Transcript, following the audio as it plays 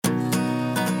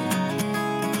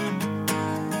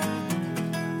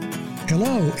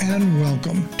Hello and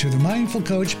welcome to the Mindful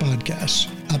Coach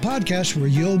Podcast, a podcast where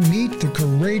you'll meet the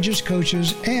courageous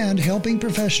coaches and helping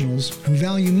professionals who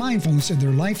value mindfulness in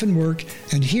their life and work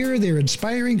and hear their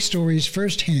inspiring stories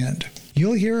firsthand.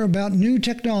 You'll hear about new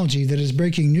technology that is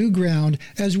breaking new ground,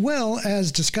 as well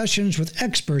as discussions with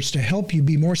experts to help you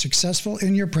be more successful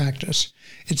in your practice.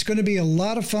 It's going to be a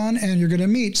lot of fun, and you're going to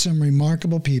meet some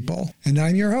remarkable people. And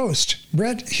I'm your host,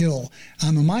 Brett Hill.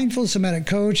 I'm a mindful somatic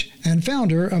coach and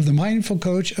founder of the Mindful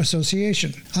Coach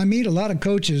Association. I meet a lot of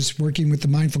coaches working with the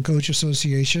Mindful Coach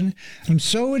Association. I'm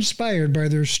so inspired by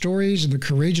their stories and the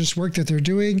courageous work that they're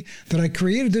doing that I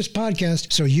created this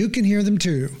podcast so you can hear them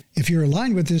too. If you're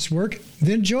aligned with this work,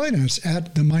 then join us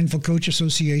at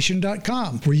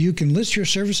themindfulcoachassociation.com, where you can list your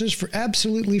services for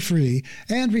absolutely free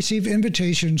and receive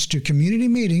invitations to community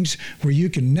meetings where you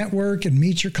can network and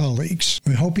meet your colleagues.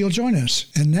 We hope you'll join us.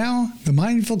 And now, the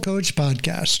Mindful Coach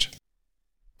Podcast.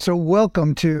 So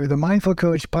welcome to the Mindful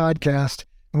Coach Podcast.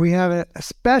 We have a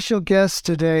special guest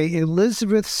today,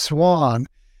 Elizabeth Swan.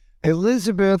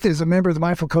 Elizabeth is a member of the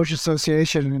Mindful Coach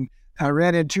Association, and I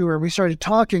ran into her. We started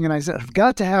talking, and I said, I've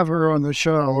got to have her on the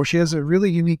show. She has a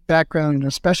really unique background and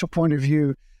a special point of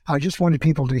view I just wanted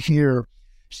people to hear.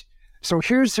 So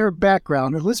here's her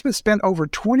background. Elizabeth spent over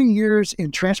 20 years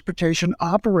in transportation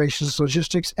operations,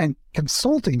 logistics, and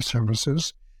consulting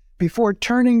services before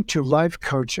turning to life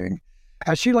coaching.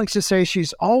 As she likes to say,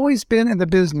 she's always been in the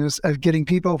business of getting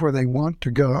people where they want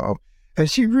to go. And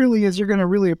she really is. You're going to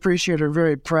really appreciate her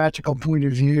very practical point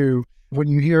of view when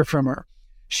you hear from her.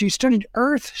 She studied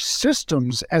Earth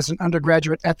Systems as an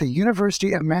undergraduate at the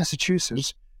University of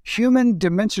Massachusetts, Human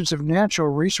Dimensions of Natural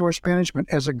Resource Management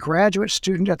as a graduate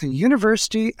student at the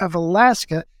University of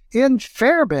Alaska in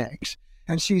Fairbanks.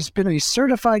 And she's been a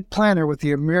certified planner with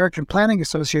the American Planning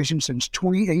Association since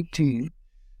 2018.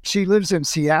 She lives in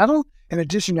Seattle, in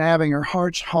addition to having her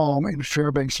heart's home in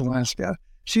Fairbanks, Alaska.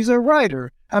 She's a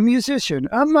writer, a musician,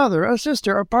 a mother, a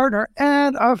sister, a partner,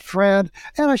 and a friend,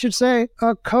 and I should say,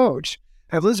 a coach.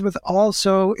 Elizabeth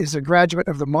also is a graduate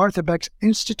of the Martha Beck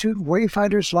Institute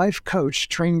Wayfinders Life Coach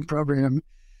training program.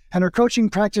 And her coaching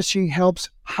practice, she helps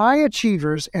high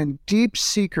achievers and deep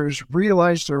seekers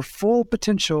realize their full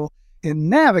potential in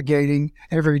navigating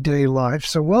everyday life.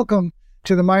 So welcome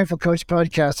to the Mindful Coach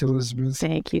Podcast, Elizabeth.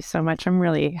 Thank you so much. I'm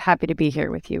really happy to be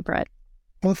here with you, Brett.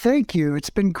 Well, thank you. It's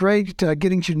been great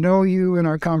getting to know you in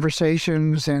our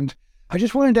conversations. And I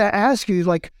just wanted to ask you,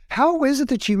 how is it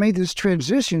that you made this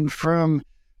transition from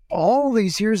all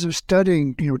these years of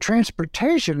studying,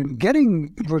 transportation and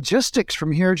getting logistics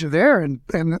from here to there and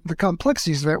the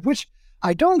complexities of that, which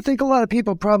I don't think a lot of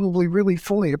people probably really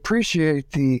fully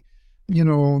appreciate the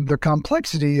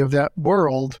complexity of that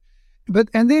world.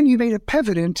 And then you made a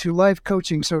pivot into life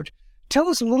coaching. So tell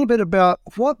us a little bit about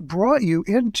what brought you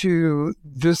into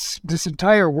this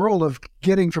entire world of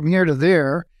getting from here to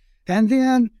there, and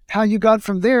then how you got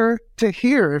from there to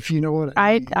here, if you know what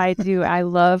I mean. I do. I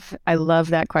love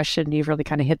that question. You've really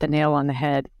kind of hit the nail on the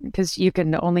head, because you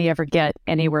can only ever get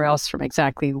anywhere else from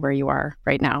exactly where you are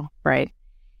right now, right?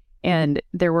 And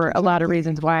there were a lot of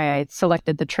reasons why I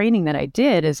selected the training that I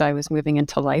did as I was moving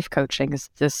into life coaching.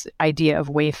 This idea of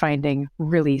wayfinding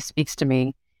really speaks to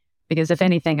me, because if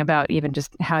anything about even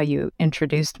just how you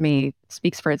introduced me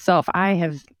speaks for itself. I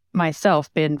have myself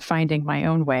been finding my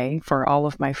own way for all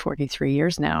of my 43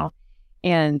 years now.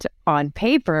 And on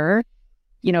paper,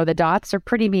 the dots are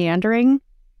pretty meandering.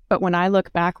 But when I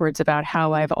look backwards about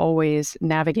how I've always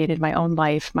navigated my own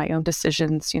life, my own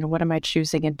decisions, what am I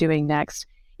choosing and doing next?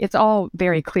 It's all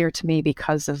very clear to me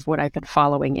because of what I've been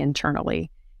following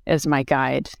internally as my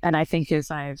guide. And I think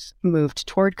as I've moved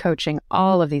toward coaching,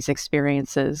 all of these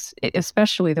experiences,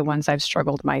 especially the ones I've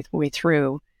struggled my way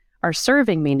through, are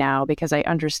serving me now, because I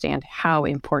understand how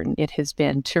important it has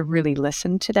been to really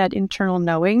listen to that internal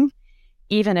knowing,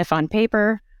 even if on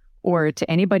paper or to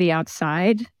anybody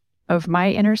outside of my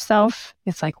inner self.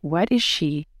 It's like, what is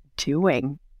she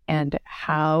doing? And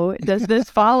how does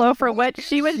this follow for what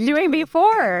she was doing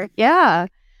before? Yeah.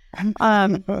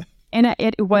 And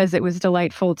it was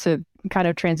delightful to kind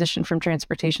of transition from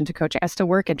transportation to coaching. I still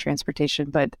work in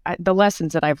transportation, but the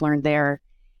lessons that I've learned there,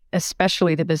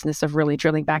 especially the business of really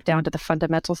drilling back down to the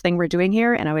fundamental thing we're doing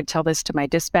here. And I would tell this to my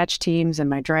dispatch teams and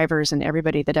my drivers, and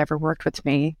everybody that ever worked with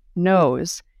me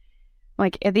knows,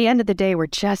 at the end of the day, we're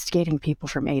just getting people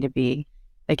from A to B.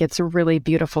 It's a really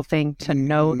beautiful thing to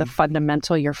know the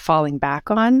fundamental you're falling back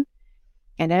on,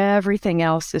 and everything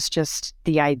else is just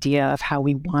the idea of how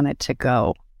we want it to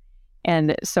go.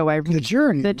 And so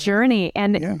the journey,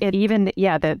 and it even,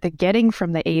 the getting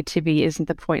from the A to B isn't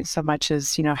the point so much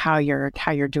as, how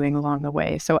you're doing along the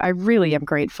way. So I really am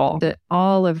grateful that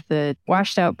all of the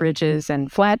washed out bridges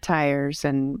and flat tires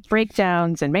and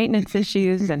breakdowns and maintenance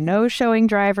issues and no showing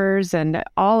drivers and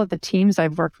all of the teams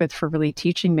I've worked with for really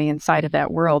teaching me inside of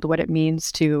that world, what it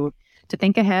means to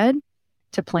think ahead,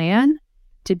 to plan,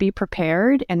 to be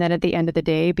prepared, and then at the end of the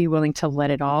day, be willing to let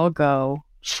it all go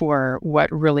for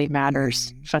what really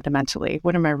matters fundamentally.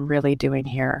 What am I really doing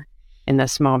here in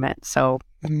this moment? So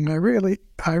I really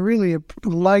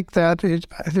like that.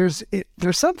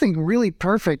 There's something really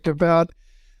perfect about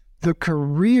the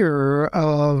career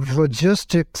of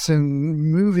logistics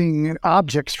and moving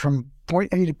objects from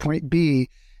point A to point B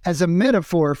as a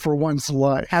metaphor for one's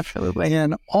life. Absolutely.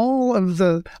 And all of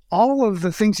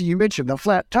the things that you mentioned, the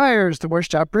flat tires, the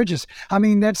washed out bridges, I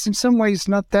mean, that's in some ways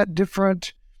not that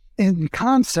different in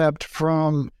concept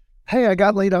from, hey, I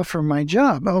got laid off from my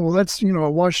job. Oh, well, that's, a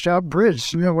washed out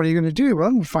bridge. What are you going to do?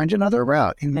 Well, we'll find another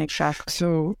route. Exactly.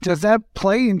 So does that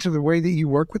play into the way that you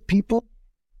work with people?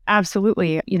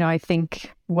 Absolutely. I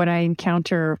think what I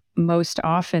encounter most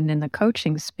often in the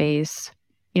coaching space,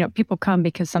 people come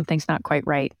because something's not quite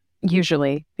right.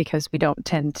 Usually because we don't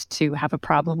tend to have a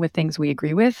problem with things we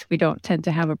agree with. We don't tend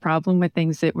to have a problem with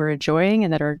things that we're enjoying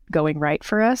and that are going right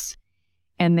for us.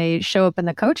 And they show up in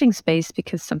the coaching space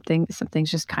because something's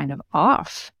just kind of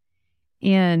off.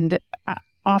 And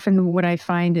often what I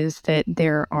find is that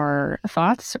there are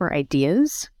thoughts or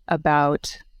ideas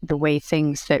about the way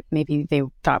things that maybe they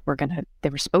thought they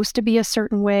were supposed to be a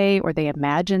certain way, or they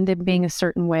imagined them being a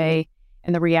certain way.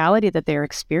 And the reality that they're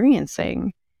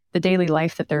experiencing, the daily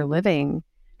life that they're living,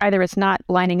 either it's not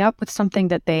lining up with something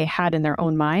that they had in their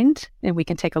own mind, and we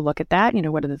can take a look at that.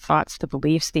 What are the thoughts, the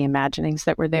beliefs, the imaginings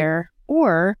that were there?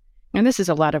 Or, and this is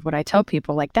a lot of what I tell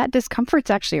people, like that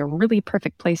discomfort's actually a really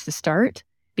perfect place to start,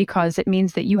 because it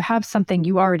means that you have something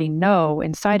you already know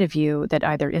inside of you that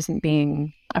either isn't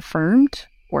being affirmed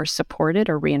or supported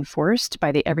or reinforced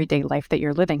by the everyday life that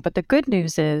you're living. But the good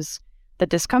news is the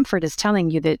discomfort is telling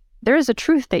you that there is a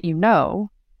truth that you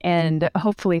know. And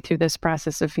hopefully through this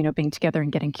process of, being together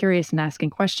and getting curious and asking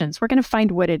questions, we're going to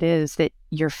find what it is that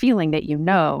you're feeling that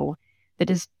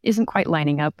that isn't quite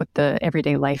lining up with the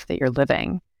everyday life that you're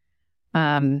living.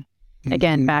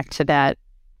 Again, back to that,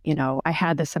 I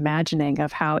had this imagining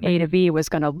of how A to B was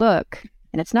going to look,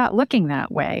 and it's not looking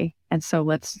that way. And so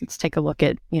let's take a look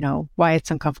at, why it's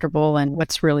uncomfortable and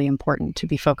what's really important to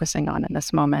be focusing on in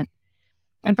this moment.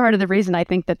 And part of the reason I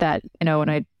think that, when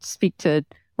I speak to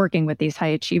working with these high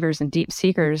achievers and deep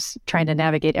seekers trying to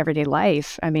navigate everyday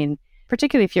life, I mean,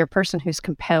 particularly if you're a person who's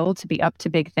compelled to be up to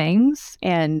big things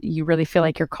and you really feel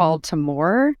like you're called to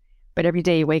more, but every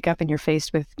day you wake up and you're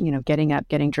faced with, getting up,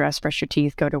 getting dressed, brush your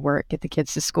teeth, go to work, get the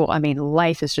kids to school. I mean,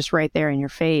 life is just right there in your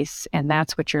face, and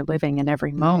that's what you're living in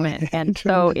every moment. And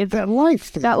so it's that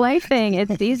life thing.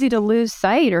 It's easy to lose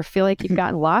sight or feel like you've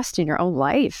gotten lost in your own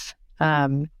life.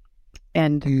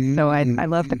 And so I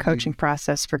love the coaching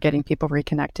process for getting people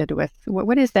reconnected with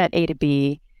what is that A to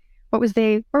B? What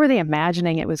were they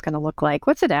imagining it was going to look like?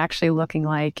 What's it actually looking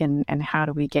like? And how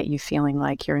do we get you feeling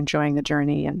like you're enjoying the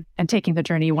journey and taking the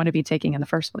journey you want to be taking in the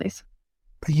first place?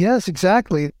 Yes,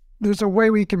 exactly. There's a way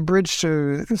we can bridge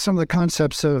to some of the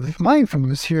concepts of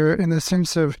mindfulness here in the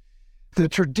sense of the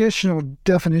traditional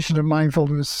definition of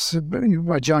mindfulness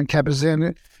by John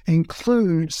Kabat-Zinn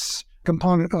includes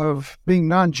component of being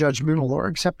non-judgmental or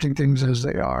accepting things as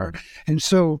they are. And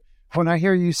so when I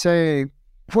hear you say,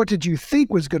 what did you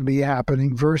think was going to be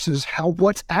happening versus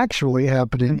what's actually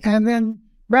happening? And then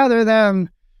rather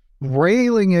than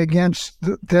railing against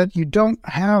that you don't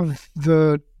have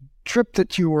the trip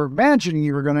that you were imagining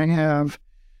you were going to have,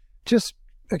 just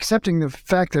accepting the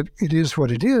fact that it is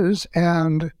what it is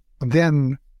and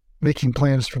then making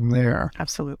plans from there.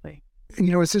 Absolutely.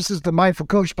 As this is the Mindful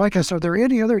Coach podcast, are there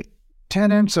any other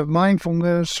tenets of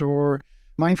mindfulness or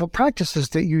mindful practices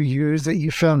that you use that you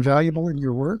found valuable in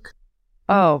your work?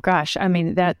 Oh, gosh. I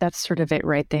mean, that's sort of it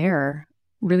right there.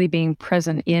 Really being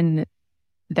present in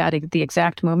the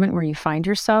exact moment where you find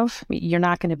yourself. You're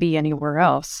not going to be anywhere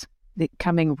else.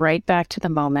 Coming right back to the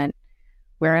moment.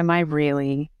 Where am I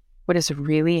really? What is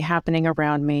really happening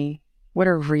around me? What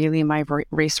are really my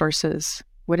resources?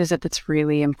 What is it that's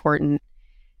really important?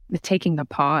 Taking the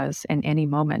pause in any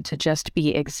moment to just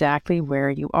be exactly where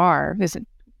you are isn't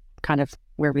kind of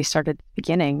where we started at the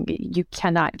beginning. You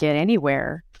cannot get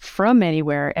anywhere from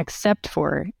anywhere except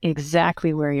for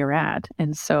exactly where you're at.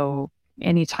 And so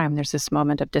anytime there's this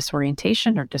moment of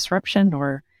disorientation or disruption,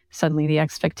 or suddenly the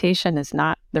expectation is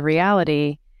not the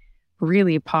reality,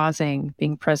 really pausing,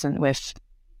 being present with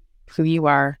who you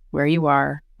are, where you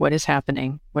are, what is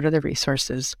happening, what are the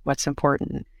resources, what's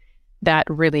important. That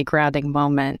really grounding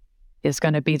moment is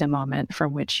going to be the moment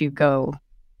from which you go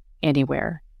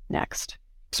anywhere next.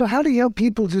 So how do you help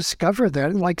people discover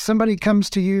that? Like somebody comes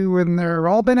to you and they're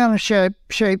all bent out of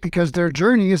shape because their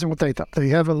journey isn't what they thought. They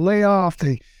have a layoff,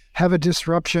 they have a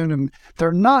disruption, and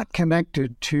they're not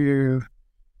connected to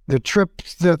the trip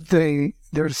that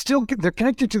they're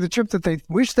connected to the trip that they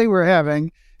wish they were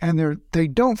having, and they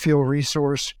don't feel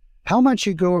resourced. How much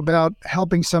you go about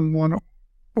helping someone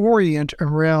orient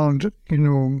around,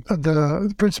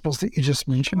 the principles that you just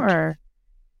mentioned?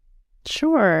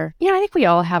 Sure. Yeah, I think we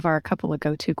all have our couple of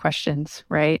go-to questions,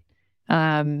 right?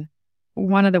 One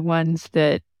of the ones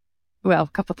a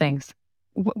couple things.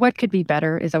 What could be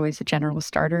better is always a general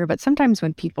starter, but sometimes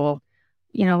when people,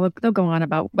 they'll go on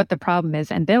about what the problem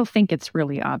is and they'll think it's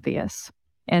really obvious.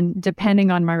 And depending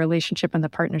on my relationship and the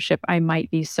partnership, I might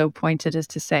be so pointed as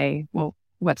to say, well,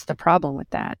 what's the problem with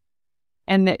that?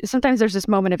 And sometimes there's this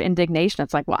moment of indignation.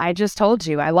 It's like, well, I just told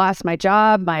you, I lost my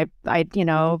job,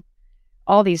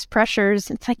 all these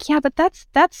pressures. It's like, yeah, but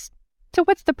so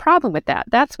what's the problem with that?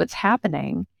 That's what's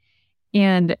happening.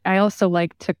 And I also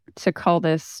like to call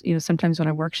this, sometimes when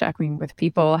I'm workshopping with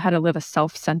people, how to live a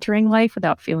self-centering life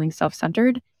without feeling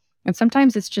self-centered. And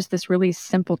sometimes it's just this really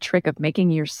simple trick of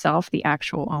making yourself the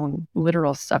actual own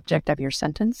literal subject of your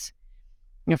sentence.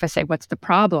 If I say, what's the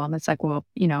problem? It's like, well,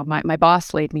 my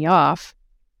boss laid me off.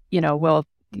 Well,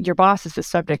 your boss is the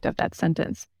subject of that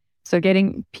sentence. So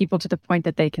getting people to the point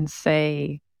that they can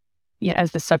say,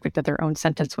 as the subject of their own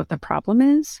sentence, what the problem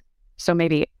is. So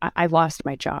maybe I lost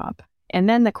my job. And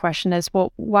then the question is,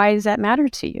 well, why does that matter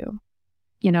to you?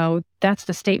 That's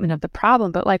the statement of the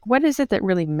problem. But what is it that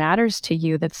really matters to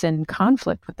you that's in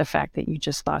conflict with the fact that you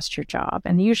just lost your job?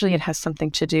 And usually it has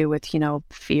something to do with,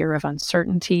 fear of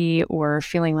uncertainty or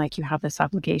feeling like you have this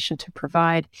obligation to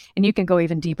provide. And you can go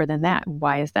even deeper than that.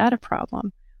 Why is that a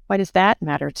problem? Why does that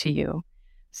matter to you?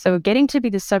 So getting to be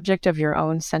the subject of your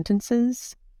own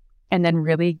sentences and then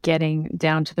really getting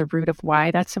down to the root of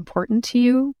why that's important to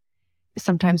you.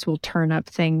 Sometimes we'll turn up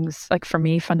things. Like for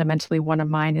me, fundamentally, one of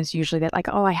mine is usually that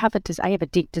I have a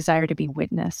deep desire to be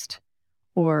witnessed,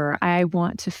 or I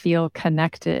want to feel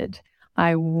connected.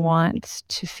 I want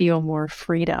to feel more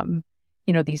freedom.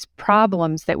 These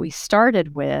problems that we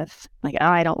started with,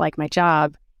 I don't like my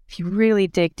job. If you really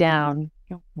dig down,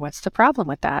 what's the problem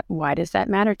with that? Why does that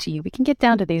matter to you? We can get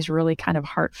down to these really kind of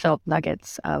heartfelt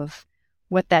nuggets of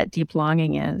what that deep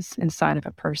longing is inside of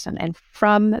a person. And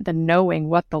from the knowing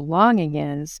what the longing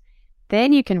is,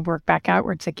 then you can work back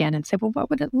outwards again and say, well, what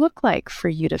would it look like for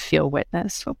you to feel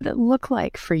witnessed? What would it look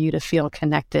like for you to feel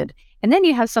connected? And then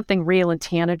you have something real and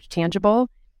tangible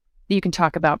that you can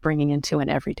talk about bringing into an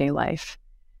everyday life.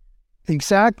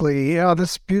 Exactly. Yeah,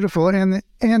 that's beautiful. And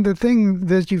the thing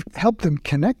that you've helped them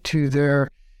connect to there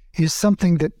is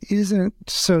something that isn't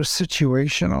so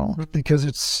situational because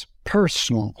it's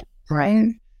personal,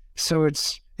 right? So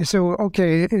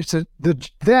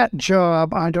that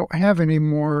job I don't have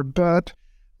anymore, but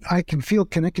I can feel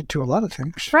connected to a lot of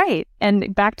things. Right.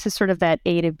 And back to sort of that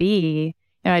A to B,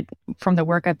 from the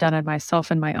work I've done on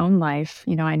myself in my own life,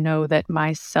 I know that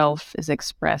myself is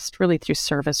expressed really through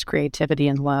service, creativity,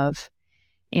 and love.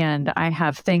 And I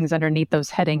have things underneath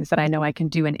those headings that I know I can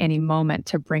do in any moment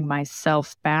to bring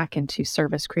myself back into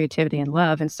service, creativity, and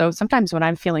love. And so sometimes when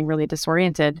I'm feeling really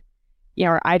disoriented,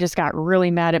 or I just got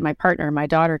really mad at my partner or my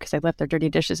daughter because I left their dirty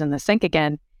dishes in the sink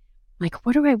again,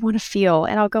 what do I want to feel?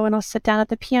 And I'll go and I'll sit down at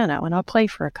the piano and I'll play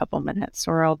for a couple minutes,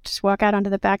 or I'll just walk out onto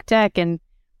the back deck and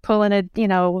pull in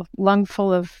a, lung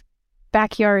full of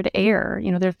backyard air.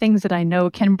 There are things that I know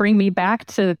can bring me back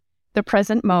to the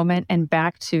present moment and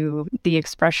back to the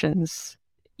expressions,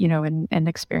 and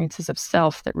experiences of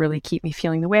self that really keep me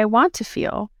feeling the way I want to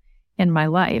feel in my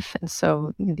life. And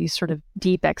so these sort of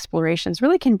deep explorations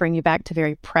really can bring you back to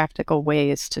very practical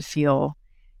ways to feel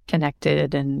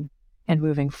connected and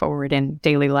moving forward in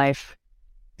daily life.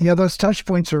 Yeah, those touch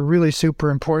points are really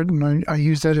super important. I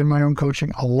use that in my own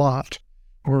coaching a lot,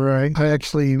 where I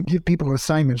actually give people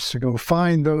assignments to go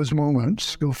find those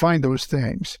moments, go find those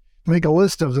things, make a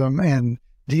list of them and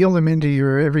deal them into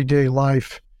your everyday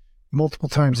life multiple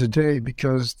times a day,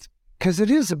 because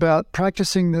it is about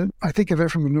practicing I think of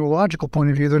it from a neurological point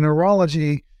of view. The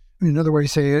neurology, another way to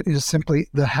say it, is simply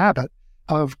the habit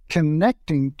of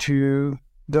connecting to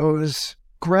those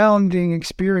grounding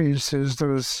experiences,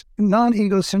 those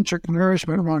non-egocentric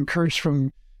nourishment. Ron Kirsch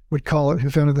would call it,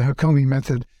 who founded the Hakomi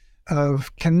method,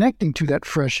 of connecting to that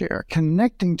fresh air,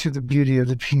 connecting to the beauty of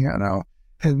the piano,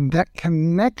 And that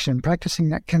connection, practicing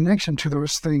that connection to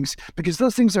those things, because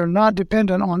those things are not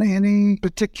dependent on any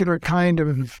particular kind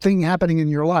of thing happening in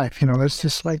your life. It's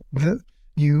just like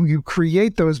you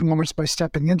create those moments by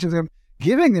stepping into them,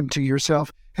 giving them to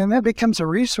yourself, and that becomes a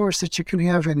resource that you can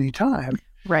have anytime.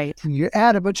 Right. And you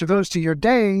add a bunch of those to your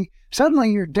day,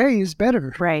 suddenly your day is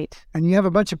better. Right. And you have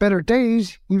a bunch of better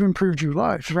days, you've improved your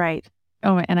life. Right.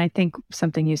 Oh, and I think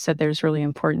something you said there is really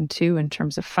important too, in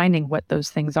terms of finding what those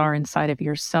things are inside of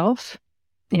yourself.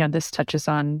 This touches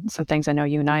on some things I know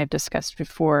you and I have discussed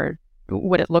before,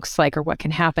 what it looks like or what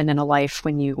can happen in a life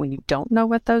when you don't know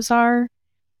what those are.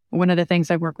 One of the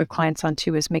things I work with clients on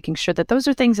too is making sure that those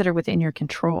are things that are within your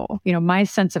control. My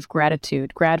sense of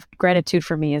gratitude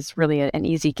for me is really an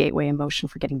easy gateway emotion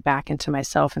for getting back into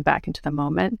myself and back into the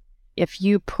moment. If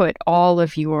you put all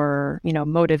of your,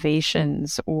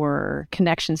 motivations or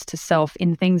connections to self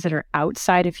in things that are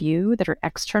outside of you, that are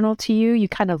external to you, you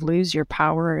kind of lose your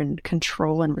power and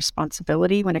control and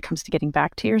responsibility when it comes to getting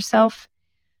back to yourself.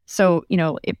 So,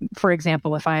 for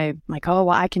example, if I'm like, oh,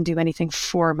 well, I can do anything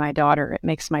for my daughter, it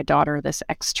makes my daughter this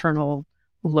external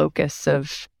locus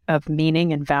of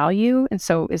meaning and value. And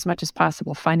so as much as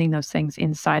possible, finding those things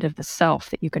inside of the self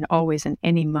that you can always in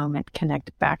any moment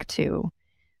connect back to.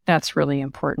 That's really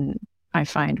important, I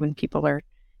find, when people are,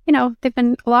 they've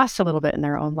been lost a little bit in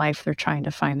their own life. They're trying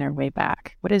to find their way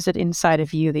back. What is it inside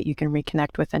of you that you can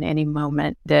reconnect with in any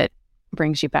moment that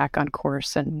brings you back on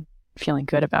course and feeling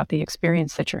good about the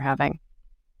experience that you're having?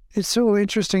 It's so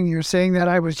interesting you're saying that.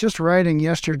 I was just writing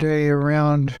yesterday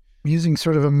around using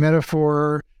sort of a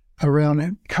metaphor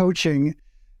around coaching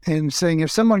and saying if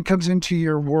someone comes into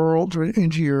your world or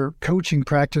into your coaching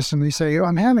practice and they say,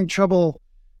 I'm having trouble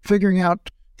figuring out,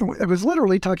 I was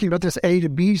literally talking about this A to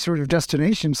B sort of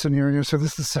destination scenario. So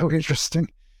this is so interesting.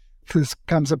 This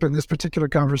comes up in this particular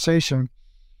conversation.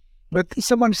 But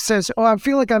someone says, I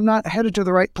feel like I'm not headed to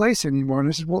the right place anymore. And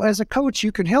I said, well, as a coach,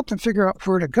 you can help them figure out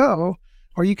where to go,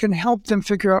 or you can help them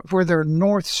figure out where their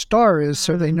North Star is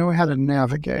so they know how to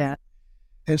navigate. Yeah.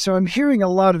 And so I'm hearing a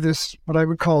lot of this, what I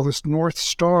would call this North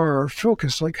Star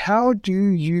focus. Like, how do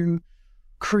you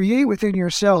create within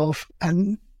yourself a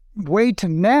way to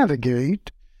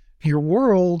navigate your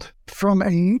world from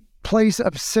a place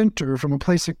of center, from a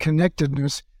place of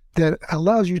connectedness that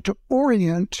allows you to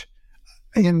orient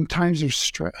in times of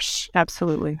stress?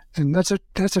 Absolutely. And that's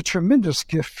a tremendous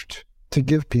gift to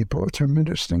give people, a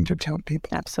tremendous thing to tell people.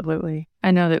 Absolutely.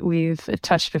 I know that we've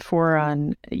touched before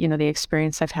on, the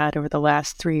experience I've had over the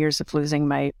last 3 years of losing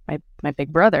my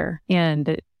big brother.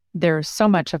 And there's so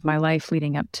much of my life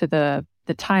leading up to the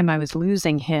time I was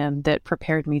losing him that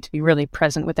prepared me to be really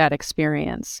present with that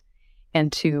experience and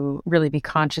to really be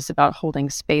conscious about holding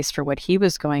space for what he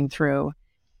was going through.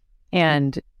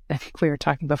 And I think we were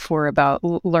talking before about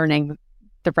learning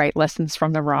the right lessons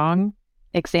from the wrong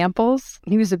examples.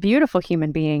 He was a beautiful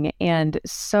human being. And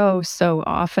so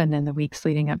often in the weeks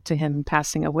leading up to him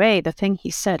passing away, the thing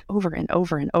he said over and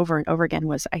over and over and over again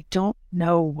was, I don't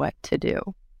know what to do.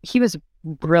 He was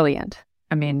brilliant.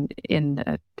 I mean, in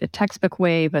a textbook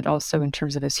way, but also in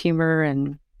terms of his humor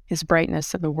and his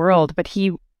brightness of the world. But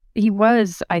he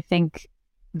was, I think,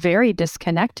 very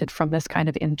disconnected from this kind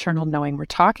of internal knowing we're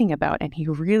talking about. And he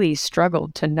really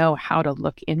struggled to know how to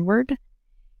look inward.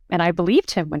 And I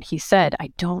believed him when he said,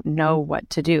 I don't know what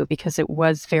to do, because it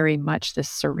was very much this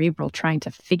cerebral trying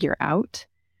to figure out,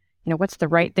 what's the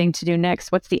right thing to do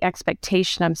next? What's the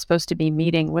expectation I'm supposed to be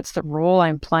meeting? What's the role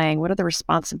I'm playing? What are the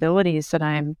responsibilities that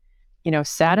I'm,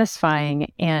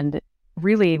 satisfying? And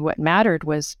really what mattered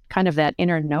was kind of that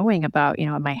inner knowing about,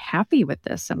 am I happy with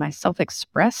this? Am I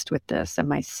self-expressed with this?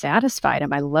 Am I satisfied?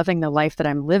 Am I loving the life that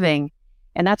I'm living?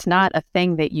 And that's not a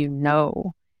thing that you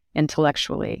know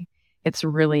intellectually. It's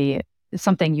really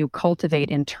something you cultivate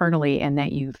internally and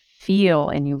that you feel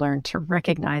and you learn to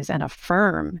recognize and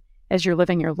affirm as you're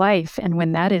living your life. And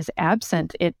when that is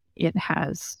absent, it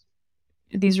has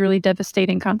these really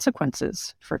devastating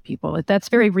consequences for people. That's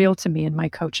very real to me in my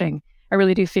coaching. I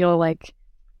really do feel like,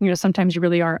 sometimes you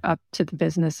really are up to the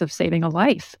business of saving a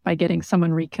life by getting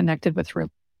someone reconnected with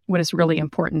what is really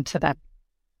important to them.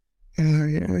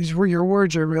 Your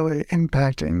words are really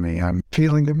impacting me. I'm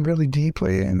feeling them really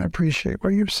deeply and appreciate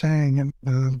what you're saying. And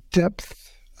the depth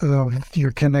of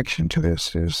your connection to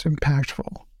this is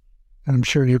impactful. And I'm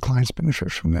sure your clients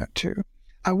benefit from that too.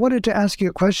 I wanted to ask you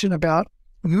a question about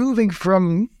moving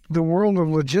from the world of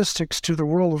logistics to the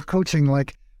world of coaching.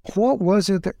 Like, what was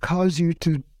it that caused you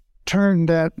to turn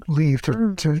that leaf,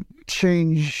 to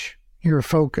change your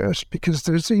focus? Because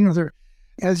there's,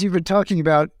 as you've been talking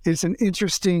about, it's an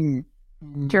interesting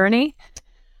journey.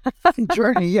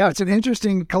 journey. Yeah, it's an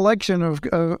interesting collection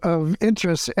of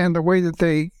interests, and the way that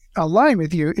they align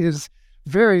with you is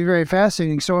very, very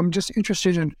fascinating. So I'm just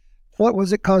interested in what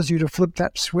was it caused you to flip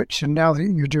that switch, and now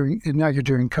you're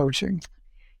doing coaching.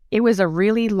 It was a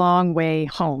really long way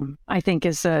home, I think,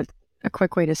 is a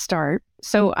quick way to start.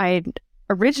 So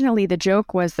originally the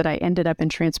joke was that I ended up in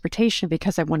transportation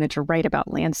because I wanted to write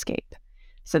about landscape.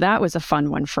 So that was a fun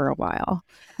one for a while.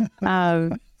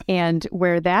 And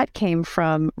where that came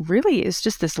from really is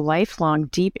just this lifelong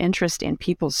deep interest in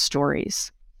people's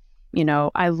stories. You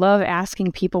know, I love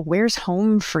asking people, where's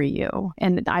home for you?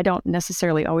 And I don't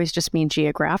necessarily always just mean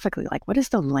geographically, like, what is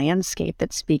the landscape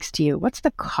that speaks to you? What's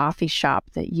the coffee shop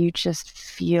that you just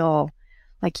feel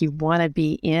like you want to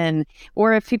be in?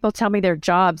 Or if people tell me their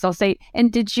jobs, I'll say, and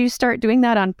did you start doing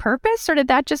that on purpose, or did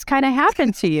that just kind of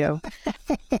happen to you?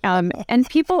 And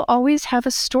people always have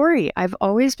a story. I've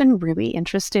always been really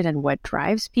interested in what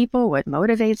drives people, what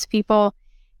motivates people.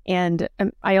 And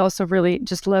I also really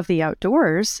just love the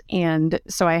outdoors. And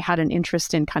so I had an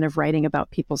interest in kind of writing about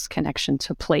people's connection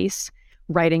to place,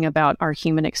 writing about our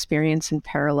human experience in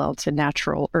parallel to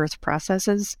natural earth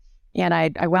processes. And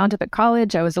I wound up at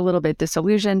college. I was a little bit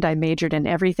disillusioned. I majored in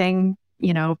everything,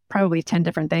 you know, probably 10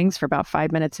 different things for about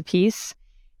 5 minutes a piece.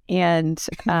 And,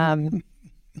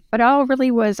 but all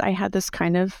really was, I had this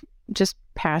kind of just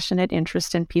passionate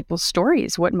interest in people's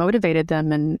stories, what motivated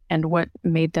them and what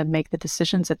made them make the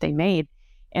decisions that they made.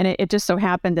 And it just so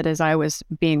happened that as I was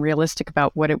being realistic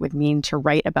about what it would mean to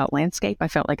write about landscape, I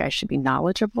felt like I should be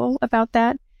knowledgeable about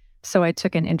that. So I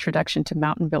took an Introduction to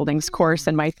Mountain Buildings course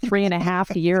in my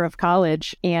 3.5 year of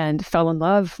college and fell in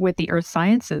love with the earth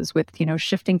sciences, with, you know,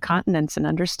 shifting continents and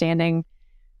understanding,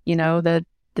 you know, the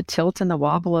tilt and the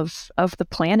wobble of the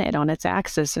planet on its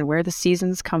axis and where the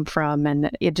seasons come from.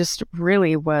 And it just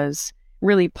really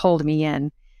pulled me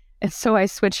in. And so I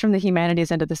switched from the humanities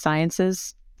into the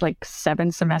sciences like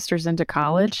 7 semesters into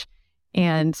college.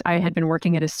 And I had been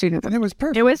working at a student. And it was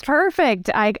perfect. It was perfect.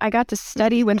 I got to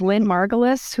study with Lynn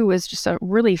Margulis, who was just a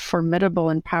really formidable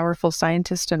and powerful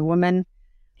scientist and woman,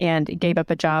 and gave up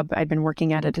a job I'd been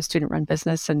working at a student-run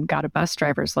business and got a bus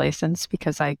driver's license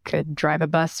because I could drive a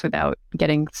bus without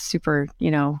getting super,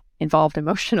 you know, involved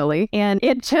emotionally. And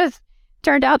it just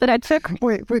turned out that I took...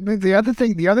 Wait, the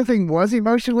other thing was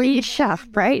emotionally? Yeah,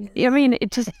 right? I mean,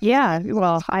 it just, yeah,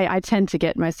 well, I tend to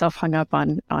get myself hung up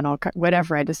on all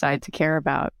whatever I decide to care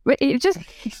about. But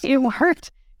it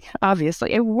worked.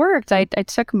 Obviously, it worked. I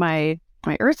took my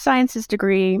earth sciences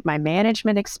degree, my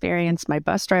management experience, my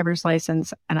bus driver's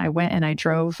license, and I went and I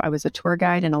drove. I was a tour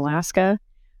guide in Alaska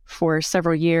for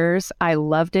several years. I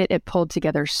loved it. It pulled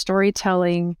together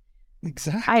storytelling.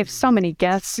 Exactly. I have so many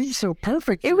guests. It seems so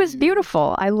perfect. It was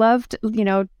beautiful. I loved, you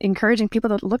know, encouraging people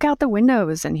to look out the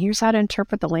windows and here's how to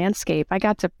interpret the landscape. I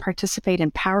got to participate in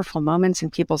powerful moments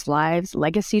in people's lives,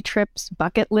 legacy trips,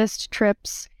 bucket list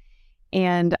trips.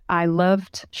 And I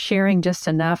loved sharing just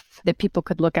enough that people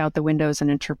could look out the windows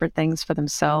and interpret things for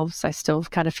themselves. I still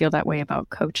kind of feel that way about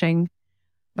coaching.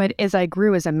 But as I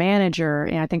grew as a manager,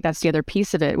 and I think that's the other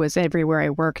piece of it, was everywhere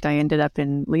I worked, I ended up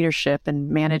in leadership and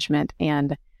management.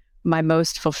 And my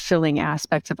most fulfilling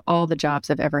aspects of all the jobs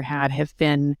I've ever had have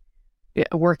been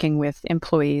working with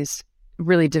employees,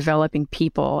 really developing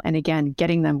people, and again,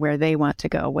 getting them where they want to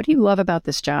go. What do you love about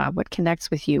this job? What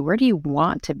connects with you? Where do you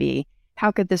want to be?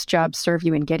 How could this job serve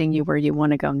you in getting you where you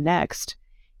want to go next?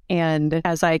 And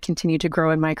as I continued to grow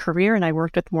in my career and I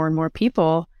worked with more and more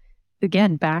people,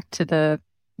 again, back to the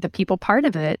people part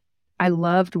of it, I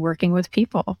loved working with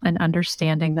people and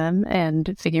understanding them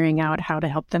and figuring out how to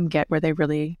help them get where they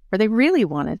really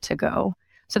wanted to go.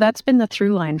 So that's been the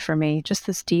through line for me, just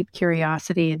this deep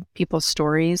curiosity in people's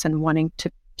stories and wanting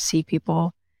to see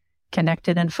people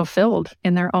connected and fulfilled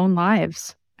in their own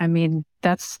lives. I mean,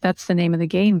 that's the name of the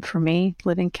game for me,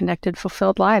 living connected,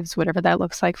 fulfilled lives, whatever that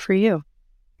looks like for you.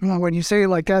 Well, when you say it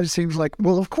like that, it seems like,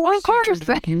 well, of course. Of course.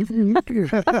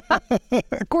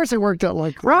 Of course it worked out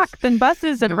like this. Rocks and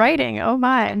buses and writing. Oh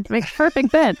my, it makes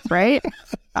perfect sense, right?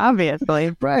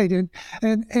 Obviously. Right. And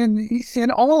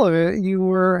in all of it, you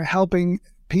were helping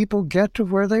people get to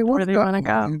where they want to go.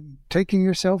 And taking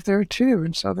yourself there too.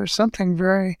 And so there's something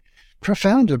very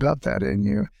profound about that in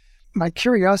you. My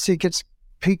curiosity gets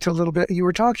piqued a little bit. You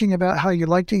were talking about how you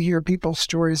like to hear people's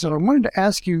stories. And I wanted to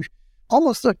ask you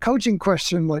almost a coaching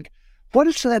question, like, what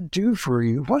does that do for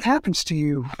you? What happens to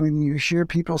you when you hear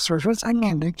people's stories? What does that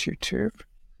connect you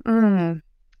to?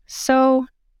 So,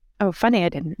 funny, I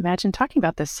didn't imagine talking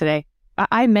about this today.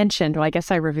 I mentioned, well, I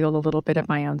guess I revealed a little bit of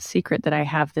my own secret that I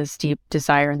have this deep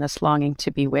desire and this longing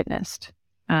to be witnessed.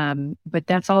 But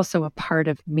that's also a part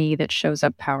of me that shows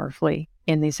up powerfully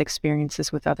in these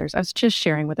experiences with others. I was just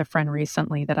sharing with a friend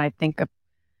recently that I think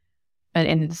an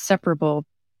inseparable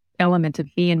element of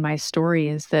me and my story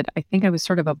is that I think I was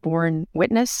sort of a born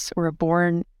witness or a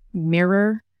born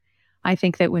mirror. I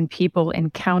think that when people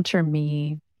encounter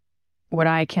me, what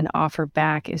I can offer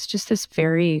back is just this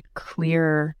very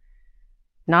clear,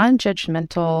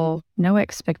 non-judgmental, no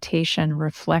expectation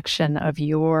reflection of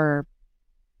your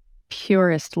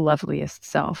purest, loveliest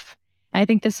self. I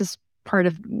think this is part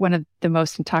of one of the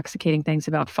most intoxicating things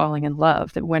about falling in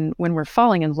love, that when we're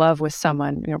falling in love with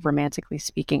someone, romantically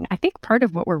speaking, I think part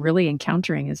of what we're really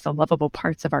encountering is the lovable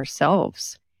parts of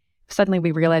ourselves. Suddenly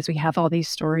we realize we have all these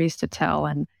stories to tell,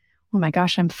 and oh my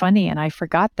gosh, I'm funny and I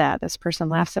forgot that. This person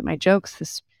laughs at my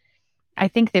jokes. I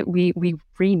think that we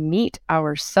re-meet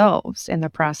ourselves in the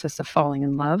process of falling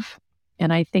in love.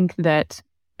 And I think that,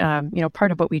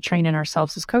 part of what we train in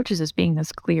ourselves as coaches is being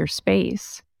this clear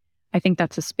space. I think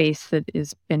that's a space that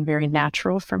has been very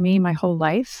natural for me my whole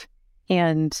life.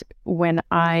 And when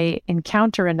I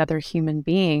encounter another human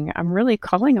being, I'm really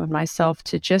calling on myself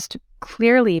to just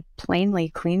clearly, plainly,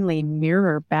 cleanly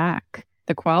mirror back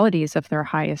the qualities of their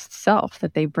highest self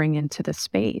that they bring into the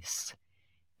space.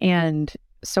 And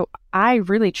so I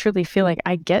really, truly feel like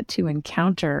I get to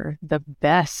encounter the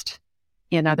best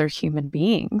in other human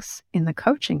beings in the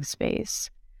coaching space.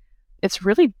 It's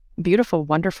really beautiful,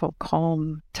 wonderful,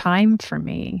 calm time for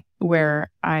me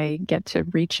where I get to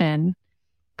reach in,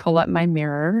 pull up my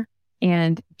mirror,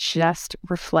 and just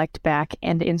reflect back,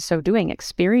 and in so doing,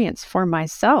 experience for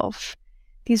myself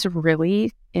these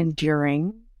really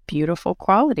enduring, beautiful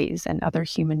qualities in other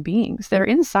human beings. They're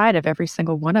inside of every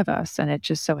single one of us. And it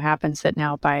just so happens that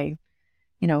now by,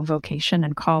 vocation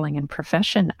and calling and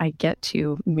profession, I get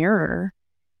to mirror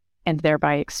and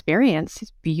thereby experience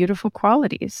these beautiful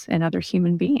qualities in other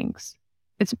human beings.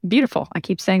 It's beautiful. I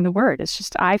keep saying the word. It's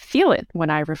just, I feel it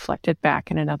when I reflect it back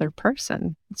in another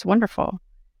person. It's wonderful.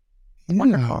 It's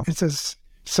wonderful. It's a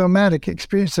somatic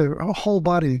experience, a whole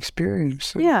body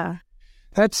experience. Yeah.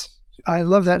 I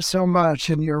love that so much,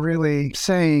 and you're really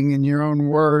saying in your own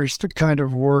words the kind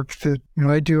of work that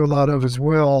I do a lot of as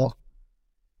well.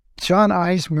 John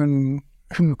Eisman,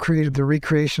 who created the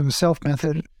recreation of the self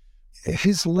method,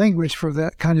 his language for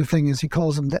that kind of thing is he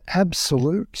calls them the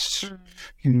absolutes.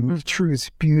 Truth,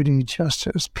 beauty,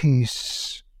 justice,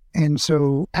 peace. And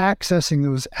so accessing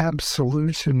those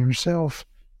absolutes in yourself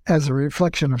as a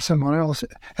reflection of someone else,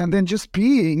 and then just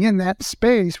being in that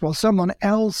space while someone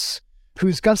else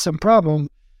who's got some problem,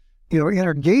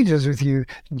 engages with you,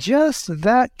 just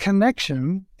that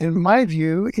connection, in my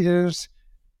view, is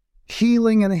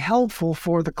healing and helpful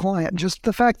for the client. Just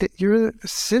the fact that you're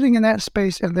sitting in that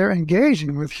space and they're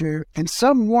engaging with you in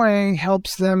some way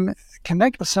helps them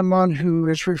connect with someone who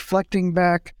is reflecting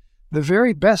back the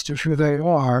very best of who they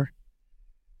are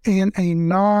in a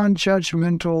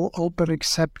non-judgmental, open,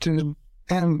 accepted,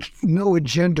 and no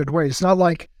agendaed way. It's not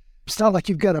like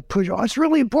you've got to push. Oh, it's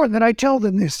really important that I tell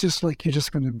them. It's just like you're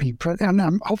just going to be present.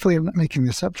 And hopefully I'm not making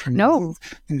this up for you. No.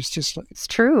 It's just like... It's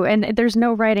true. And there's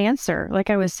no right answer. Like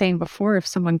I was saying before, if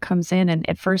someone comes in and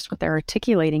at first what they're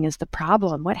articulating is the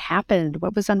problem, what happened,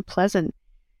 what was unpleasant,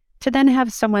 to then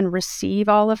have someone receive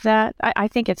all of that, I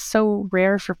think it's so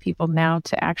rare for people now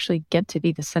to actually get to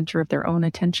be the center of their own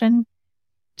attention,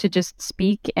 to just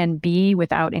speak and be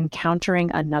without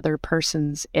encountering another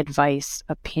person's advice,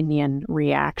 opinion,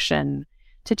 reaction,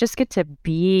 to just get to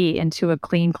be into a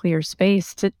clean, clear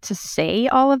space, to say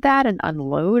all of that and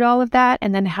unload all of that,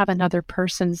 and then have another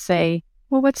person say,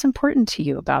 well, what's important to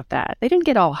you about that? They didn't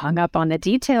get all hung up on the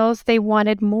details. They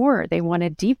wanted more. They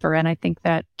wanted deeper. And I think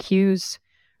that cues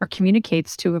or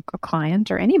communicates to a client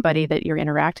or anybody that you're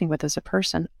interacting with as a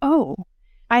person, oh,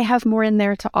 I have more in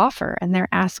there to offer, and they're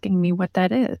asking me what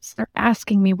that is. They're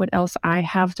asking me what else I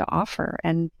have to offer.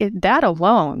 And that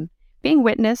alone, being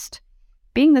witnessed,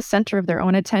 being the center of their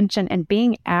own attention, and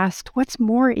being asked, what's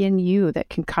more in you that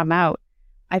can come out?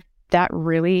 That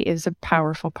really is a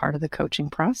powerful part of the coaching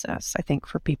process, I think,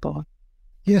 for people.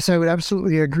 Yes, I would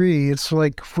absolutely agree. It's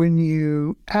like when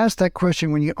you ask that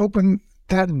question, when you open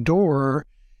that door,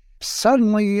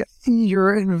 suddenly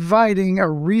you're inviting a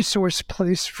resource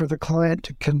place for the client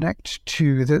to connect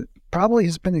to that probably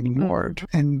has been ignored.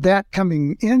 And that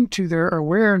coming into their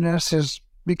awareness has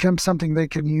become something they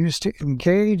can use to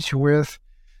engage with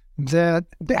that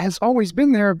has always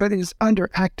been there, but is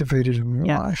underactivated in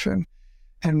their life.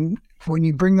 And when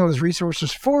you bring those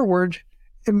resources forward,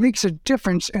 it makes a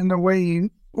difference in the way you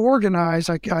organize.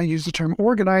 I use the term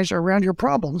organize around your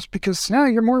problems, because now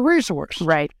you're more resourced.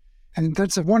 Right. And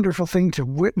that's a wonderful thing to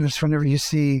witness whenever you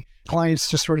see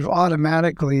clients just sort of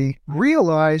automatically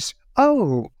realize,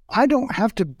 oh, I don't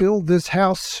have to build this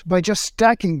house by just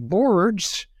stacking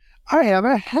boards. I have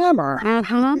a hammer.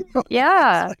 Mm-hmm.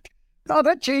 Yeah. Oh,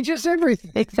 that changes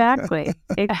everything. Exactly.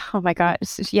 Oh my gosh.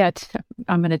 Yeah.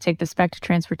 I'm going to take this back to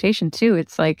transportation too.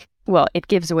 It's like, well, it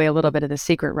gives away a little bit of the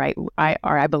secret, right?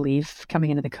 I believe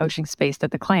coming into the coaching space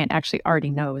that the client actually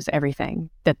already knows everything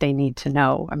that they need to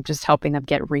know. I'm just helping them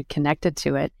get reconnected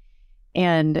to it.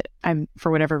 And I'm,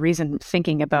 for whatever reason,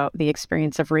 thinking about the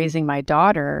experience of raising my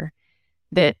daughter,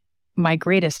 that my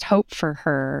greatest hope for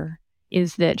her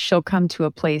is that she'll come to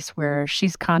a place where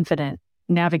she's confident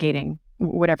navigating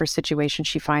whatever situation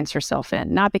she finds herself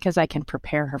in. Not because I can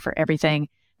prepare her for everything,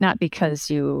 not because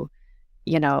you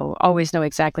always know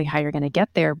exactly how you're going to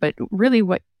get there, but really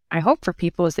what I hope for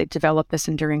people is they develop this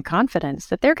enduring confidence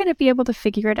that they're going to be able to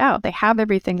figure it out. They have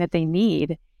everything that they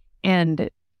need. And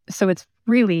so it's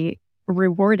really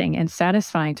rewarding and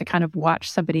satisfying to kind of watch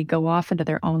somebody go off into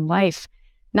their own life,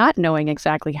 not knowing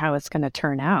exactly how it's going to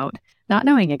turn out, not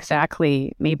knowing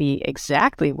maybe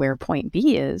exactly where point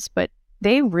B is, but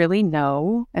they really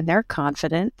know and they're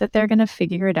confident that they're going to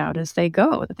figure it out as they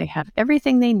go, that they have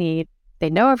everything they need. They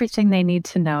know everything they need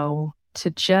to know to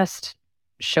just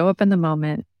show up in the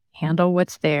moment, handle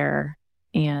what's there,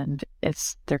 and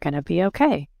they're going to be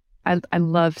okay. I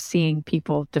love seeing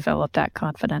people develop that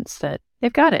confidence that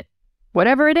they've got it.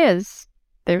 Whatever it is,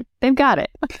 they've got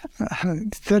it.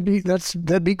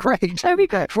 That'd be great. That'd be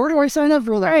good. Where do I sign up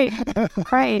for that?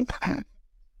 Right.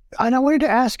 And I wanted to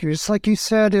ask you, it's like you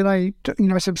said, and I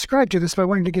subscribe to this, but I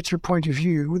wanted to get your point of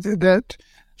view that,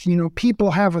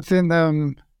 people have within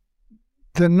them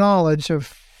the knowledge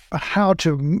of how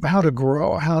to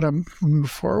grow, how to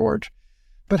move forward.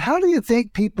 But how do you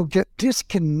think people get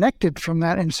disconnected from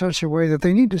that in such a way that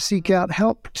they need to seek out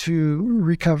help to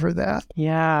recover that?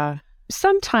 Yeah.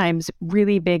 Sometimes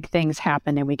really big things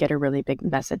happen and we get a really big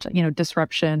message,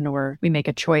 disruption, or we make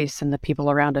a choice and the people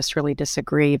around us really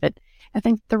disagree. But I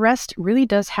think the rest really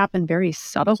does happen very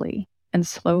subtly and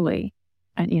slowly.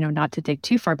 And, not to dig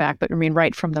too far back, but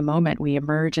right from the moment we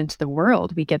emerge into the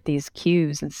world, we get these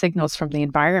cues and signals from the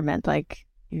environment. Like,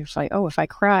 it's like, oh, if I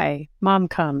cry, mom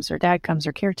comes or dad comes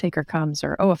or caretaker comes,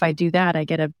 or, oh, if I do that, I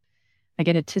get a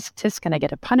tisk tisk and I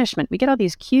get a punishment. We get all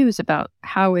these cues about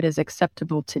how it is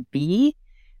acceptable to be,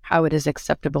 how it is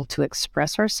acceptable to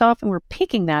express ourselves. And we're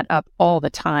picking that up all the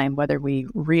time, whether we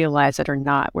realize it or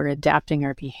not. We're adapting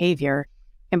our behavior.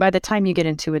 And by the time you get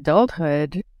into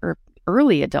adulthood or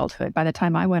early adulthood, by the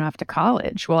time I went off to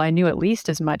college, well, I knew at least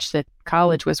as much that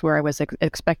college was where I was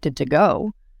expected to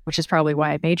go, which is probably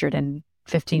why I majored in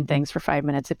 15 things for 5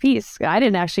 minutes apiece. I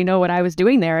didn't actually know what I was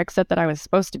doing there, except that I was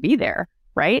supposed to be there,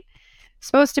 right?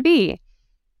 Supposed to be.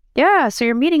 Yeah. So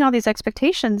you're meeting all these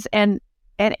expectations and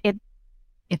it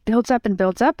builds up and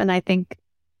builds up. And I think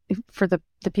for the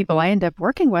people I end up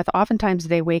working with, oftentimes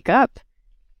they wake up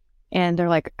and they're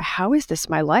like, how is this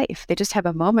my life? They just have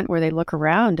a moment where they look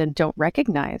around and don't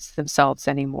recognize themselves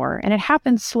anymore. And it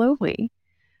happens slowly.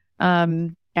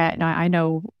 And I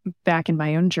know back in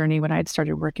my own journey, when I had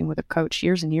started working with a coach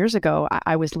years and years ago,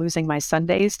 I was losing my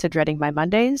Sundays to dreading my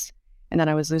Mondays. And then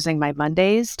I was losing my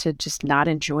Mondays to just not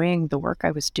enjoying the work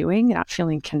I was doing, not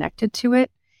feeling connected to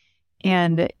it.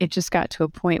 And it just got to a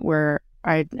point where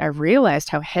I realized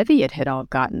how heavy it had all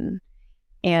gotten.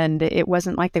 And it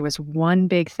wasn't like there was one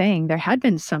big thing. There had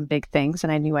been some big things,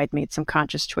 and I knew I'd made some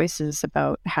conscious choices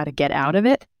about how to get out of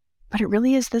it. But it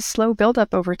really is this slow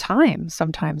buildup over time,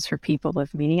 sometimes for people,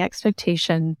 of meeting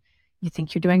expectation. You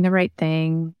think you're doing the right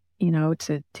thing,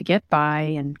 to get by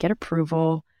and get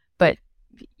approval. But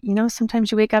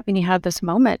sometimes you wake up and you have this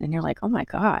moment and you're like, oh my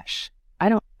gosh, I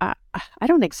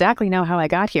don't exactly know how I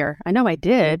got here. I know I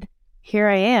did. Here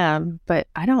I am, but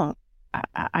I don't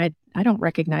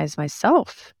recognize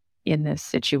myself in this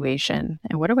situation.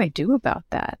 And what do I do about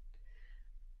that?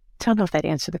 I don't know if that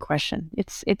answered the question.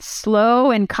 It's slow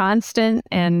and constant,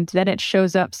 and then it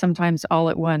shows up sometimes all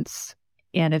at once,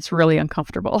 and it's really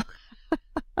uncomfortable.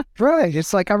 Right.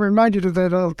 It's like I'm reminded of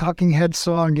that old Talking Head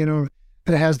song,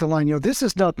 that has the line, this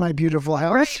is not my beautiful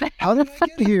house. Right. How did I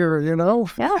get here,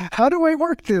 Yeah. How do I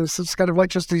work this? It's kind of like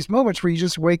just these moments where you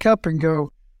just wake up and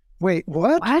go, wait,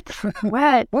 what?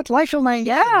 What? What life am I in?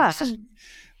 Yeah.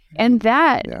 And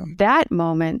that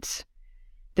moment,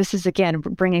 this is, again,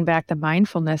 bringing back the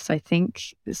mindfulness. I think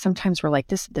sometimes we're like,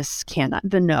 this cannot,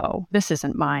 this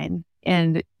isn't mine.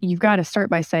 And you've got to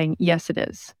start by saying, yes, it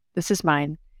is. This is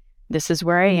mine. This is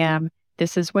where I am.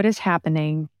 This is what is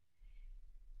happening.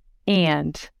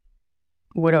 And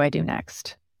what do I do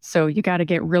next? So you got to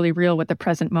get really real with the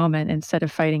present moment instead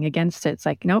of fighting against it. It's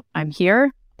like, nope, I'm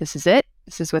here. This is it.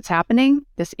 This is what's happening.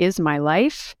 This is my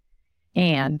life.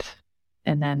 And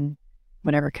then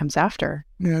whatever comes after.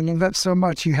 Yeah, I love that so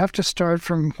much. You have to start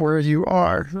from where you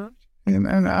are.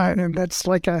 And that's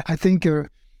like, I think,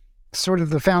 sort of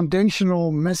the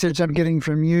foundational message I'm getting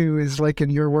from you is like in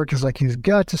your work is like, you've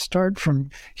got to start from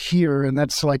here. And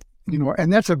that's like,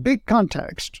 and that's a big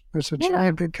context. It's a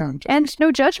giant big context. And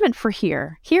no judgment for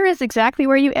here. Here is exactly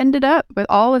where you ended up with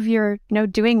all of your,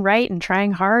 doing right and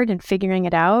trying hard and figuring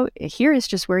it out. Here is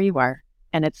just where you are.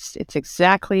 And it's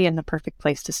exactly in the perfect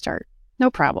place to start. No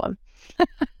problem.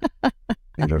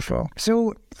 Beautiful.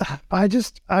 So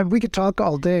we could talk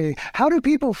all day. How do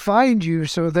people find you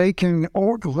so they can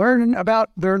learn about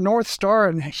their North Star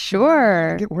and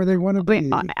get where they want to be?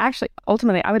 Actually,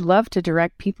 ultimately, I would love to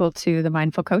direct people to the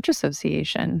Mindful Coach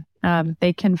Association.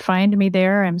 They can find me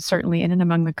there. I'm certainly in and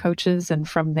among the coaches. And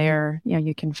from there,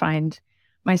 you can find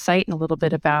my site and a little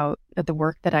bit about the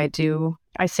work that I do.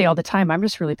 I say all the time, I'm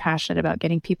just really passionate about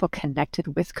getting people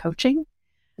connected with coaching.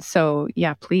 So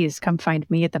please come find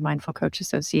me at the Mindful Coach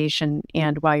Association.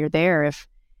 And while you're there, if,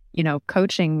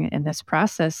 coaching in this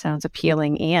process sounds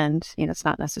appealing and, it's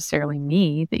not necessarily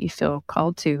me that you feel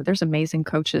called to, there's amazing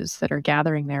coaches that are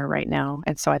gathering there right now.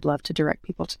 And so I'd love to direct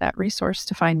people to that resource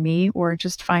to find me or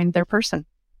just find their person.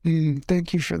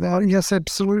 Thank you for that. Yes,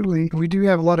 absolutely. We do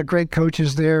have a lot of great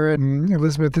coaches there, and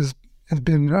Elizabeth has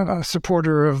been a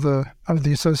supporter of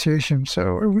the association.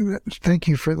 So thank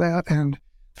you for that. And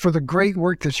for the great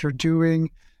work that you're doing.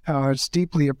 It's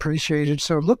deeply appreciated.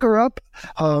 So look her up.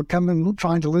 Come and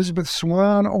find Elizabeth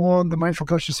Swan on the Mindful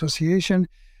Coach Association.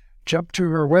 Jump to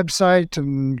her website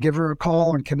and give her a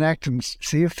call and connect and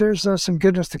see if there's some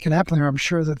goodness that can happen there. I'm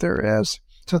sure that there is.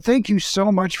 So thank you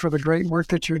so much for the great work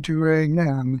that you're doing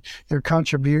and your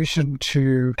contribution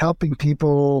to helping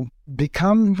people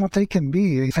become what they can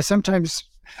be. I sometimes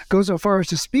go so far as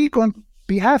to speak on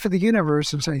behalf of the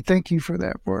universe and say thank you for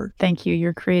that work. Thank you.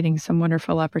 You're creating some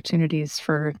wonderful opportunities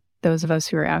for those of us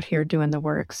who are out here doing the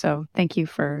work. So thank you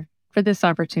for this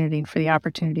opportunity and for the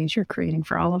opportunities you're creating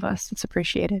for all of us. It's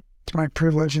appreciated. It's my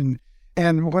privilege.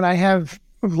 And when I have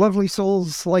lovely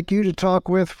souls like you to talk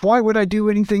with, why would I do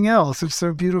anything else? It's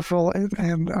so beautiful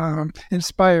and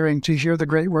inspiring to hear the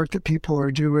great work that people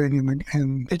are doing.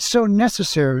 And it's so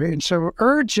necessary and so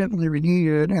urgently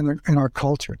needed in our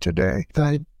culture today that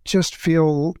I just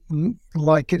feel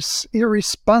like it's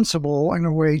irresponsible in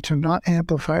a way to not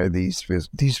amplify these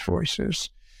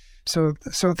voices. So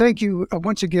thank you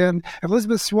once again,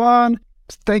 Elizabeth Swan.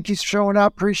 Thank you for showing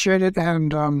up. Appreciate it.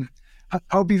 And I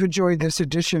hope you've enjoyed this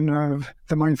edition of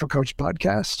the Mindful Coach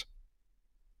Podcast.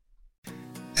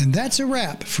 And that's a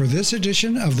wrap for this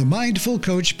edition of the Mindful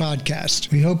Coach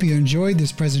Podcast. We hope you enjoyed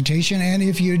this presentation. And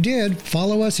if you did,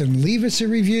 follow us and leave us a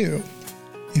review.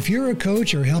 If you're a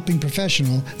coach or helping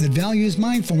professional that values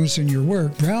mindfulness in your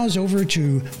work, browse over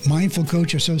to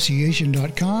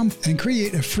mindfulcoachassociation.com and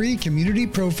create a free community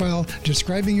profile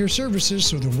describing your services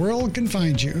so the world can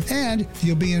find you. And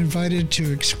you'll be invited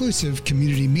to exclusive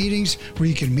community meetings where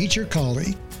you can meet your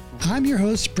colleague. I'm your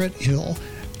host, Brett Hill,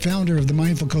 founder of the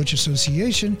Mindful Coach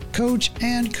Association, coach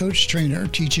and coach trainer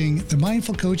teaching the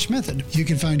Mindful Coach Method. You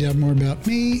can find out more about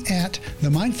me at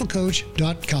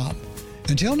themindfulcoach.com.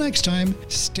 Until next time,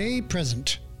 stay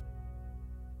present.